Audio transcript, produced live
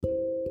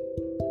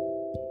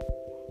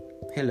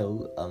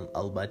Hello, I'm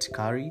Albert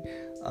Kari.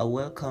 I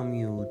welcome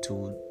you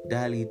to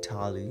Daily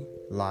Tally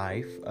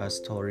Life, a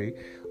story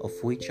of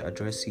which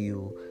address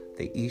you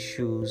the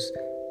issues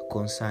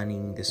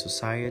concerning the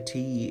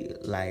society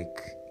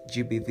like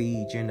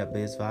GBV,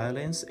 gender-based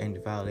violence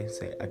and violence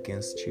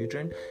against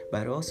children,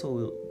 but also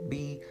will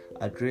be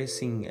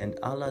addressing and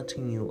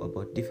alerting you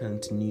about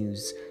different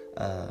news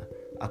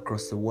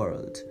across the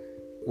world.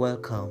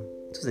 Welcome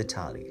to the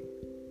Tally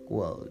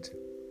World.